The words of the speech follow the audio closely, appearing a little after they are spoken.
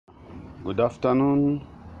Good afternoon,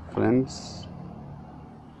 friends.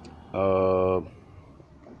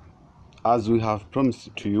 As we have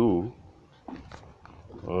promised to you,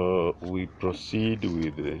 we proceed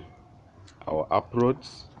with our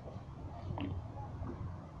uploads.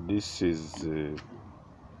 This is an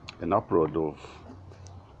upload of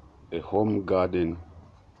a home garden,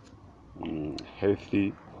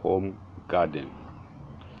 healthy home garden,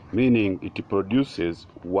 meaning it produces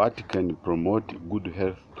what can promote good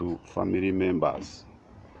health to family members.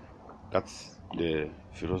 That's the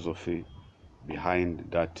philosophy behind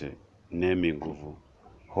that naming of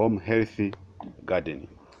home healthy gardening.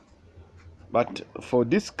 But for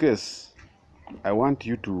this case, I want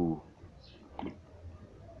you to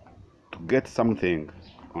get something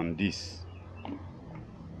on this.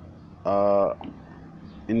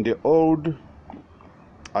 In the old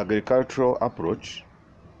agricultural approach,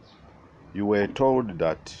 you were told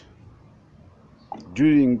that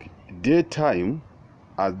during daytime,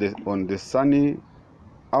 on the sunny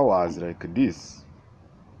hours like this,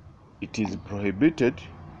 it is prohibited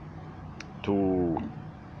to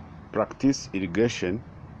practice irrigation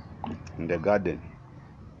in the garden.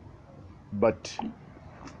 But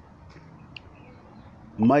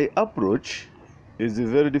my approach is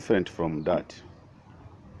very different from that.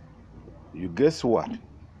 You guess what?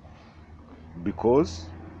 Because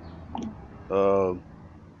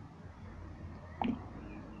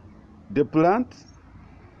the plants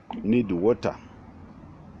need water,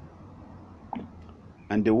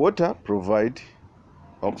 and the water provide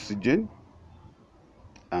oxygen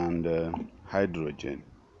and hydrogen.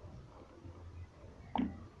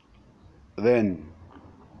 Then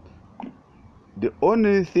the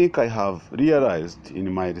only thing I have realized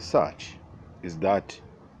in my research is that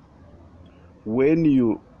when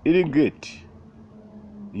you irrigate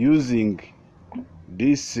using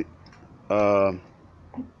this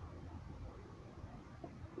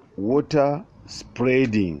water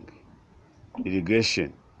spreading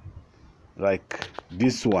irrigation, like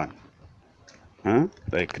this one,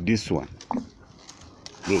 like this one.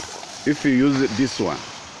 Look, if you use this one,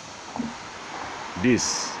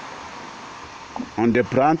 this on the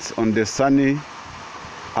plants on the sunny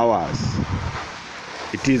hours,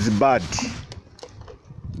 it is bad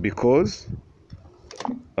because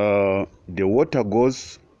the water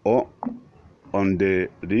goes on the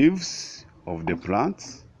leaves of the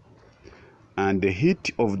plants, and the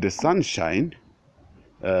heat of the sunshine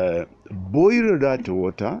boil that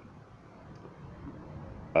water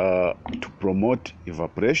to promote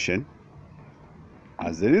evaporation.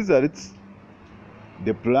 As a result,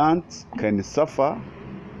 the plants can suffer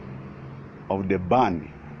of the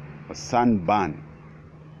burn or sunburn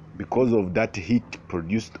because of that heat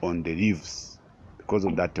produced on the leaves, because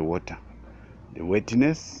of that water. The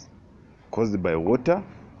wetness caused by water,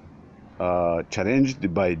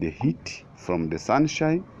 challenged by the heat from the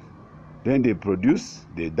sunshine, then they produce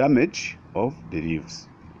the damage of the leaves.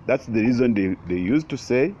 That's the reason they used to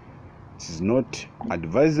say it is not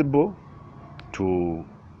advisable to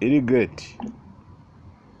irrigate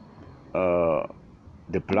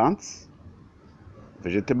the plants,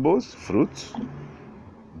 vegetables, fruits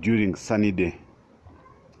during sunny day.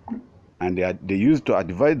 And they used to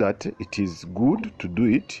advise that it is good to do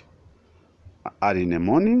it early in the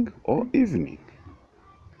morning or evening.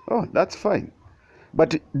 Oh, that's fine.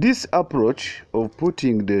 But this approach of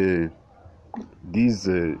putting these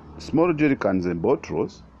small jerry cans and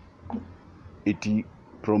bottles, it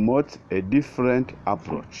promotes a different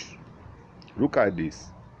approach. Look at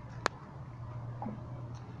this.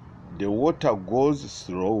 The water goes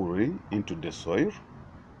slowly into the soil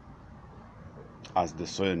as the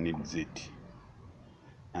soil needs it.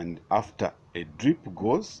 And after a drip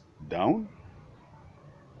goes down,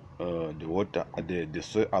 the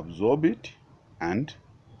soil absorb it and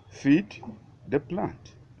feed the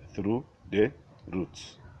plant through the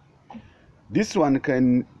roots. This one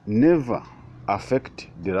can never affect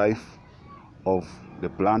the life of the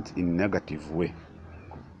plant in negative way,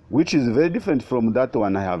 which is very different from that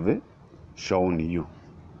one I have shown you.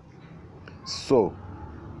 So,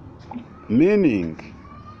 meaning,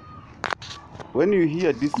 when you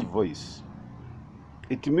hear this voice,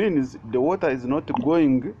 it means the water is not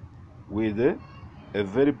going with a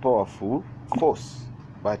very powerful force,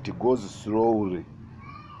 but it goes slowly.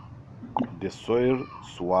 The soil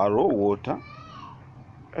swallow water,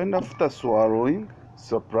 and after swallowing,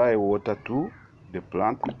 supply water to the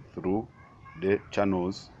plant through the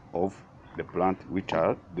channels of the plant, which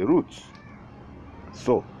are the roots.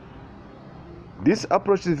 So this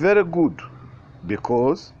approach is very good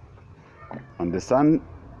because on the sun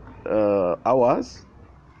hours,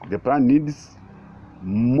 the plant needs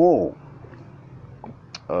more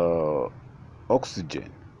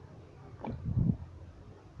oxygen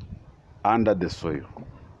under the soil,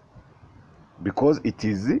 because it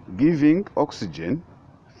is giving oxygen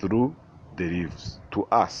through the leaves to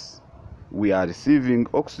us. We are receiving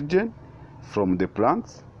oxygen from the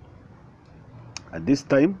plants, at this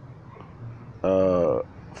time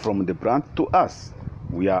from the plant to us,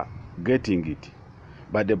 we are getting it,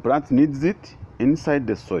 but the plant needs it inside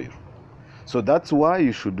the soil. So that's why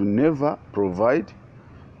you should never provide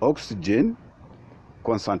oxygen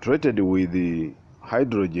concentrated with the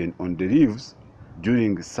hydrogen on the leaves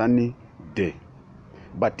during sunny day,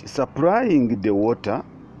 but supplying the water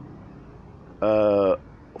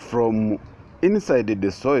from inside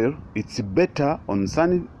the soil, it's better on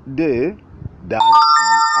sunny day than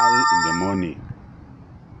early in the morning.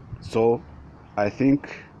 So I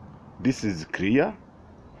think this is clear.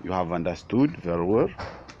 You have understood very well.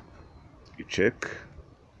 You check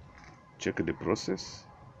the process.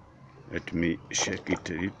 Let me shake it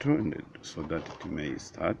a little, and so that it may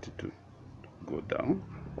start to go down.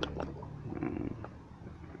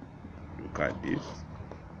 Look at this.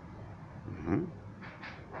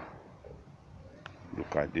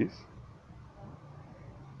 Look at this.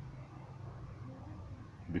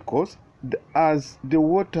 Because as the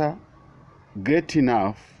water get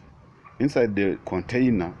enough inside the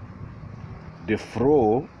container, the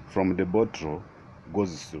flow from the bottle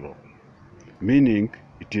goes slow, meaning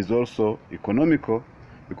it is also economical,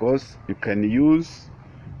 because you can use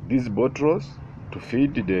these bottles to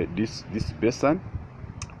feed this basin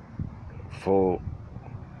for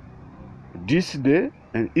this day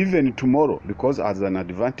and even tomorrow, because as an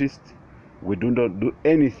Adventist we do not do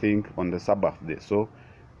anything on the Sabbath day. So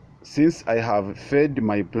since I have fed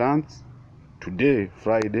my plants today,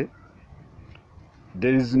 Friday,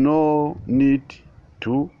 there is no need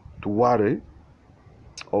to worry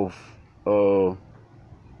of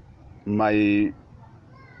my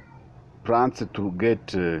plants to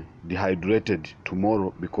get dehydrated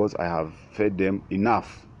tomorrow, because I have fed them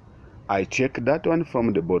enough. I check that one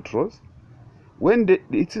from the bottles. When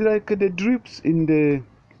it's like the drips in the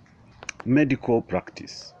medical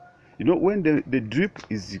practice. You know, when the drip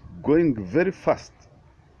is going very fast,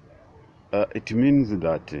 it means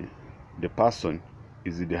that the person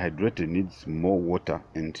is dehydrated, needs more water,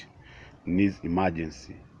 and needs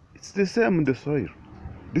emergency. It's the same in the soil.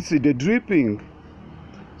 This is the dripping.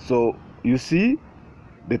 So you see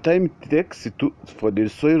the time it takes for the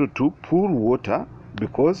soil to pour water,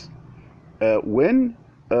 because when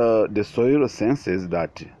the soil senses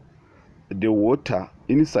that the water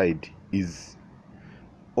inside is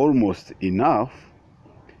almost enough,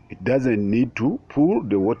 it doesn't need to pour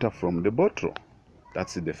the water from the bottle.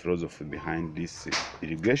 That's the philosophy behind this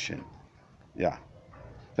irrigation. Yeah,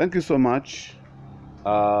 thank you so much.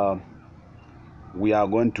 We are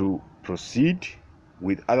going to proceed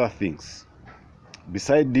with other things.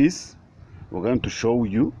 Beside this, we're going to show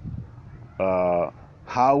you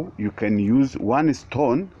how you can use one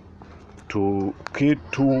stone to kill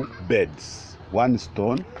two birds. One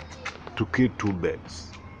stone to kill two birds.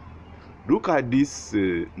 Look at this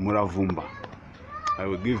muravumba. I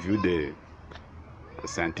will give you the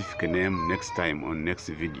scientific name next time on next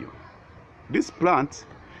video. This plant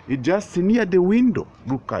is just near the window.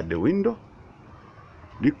 Look at the window.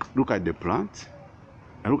 Look at the plant.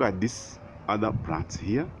 And look at this other plant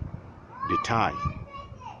here, the tie.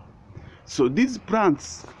 So these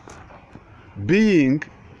plants being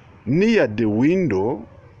near the window,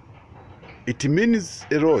 it means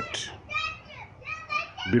a lot,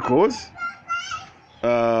 because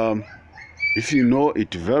if you know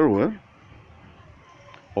it very well,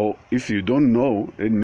 or if you don't know,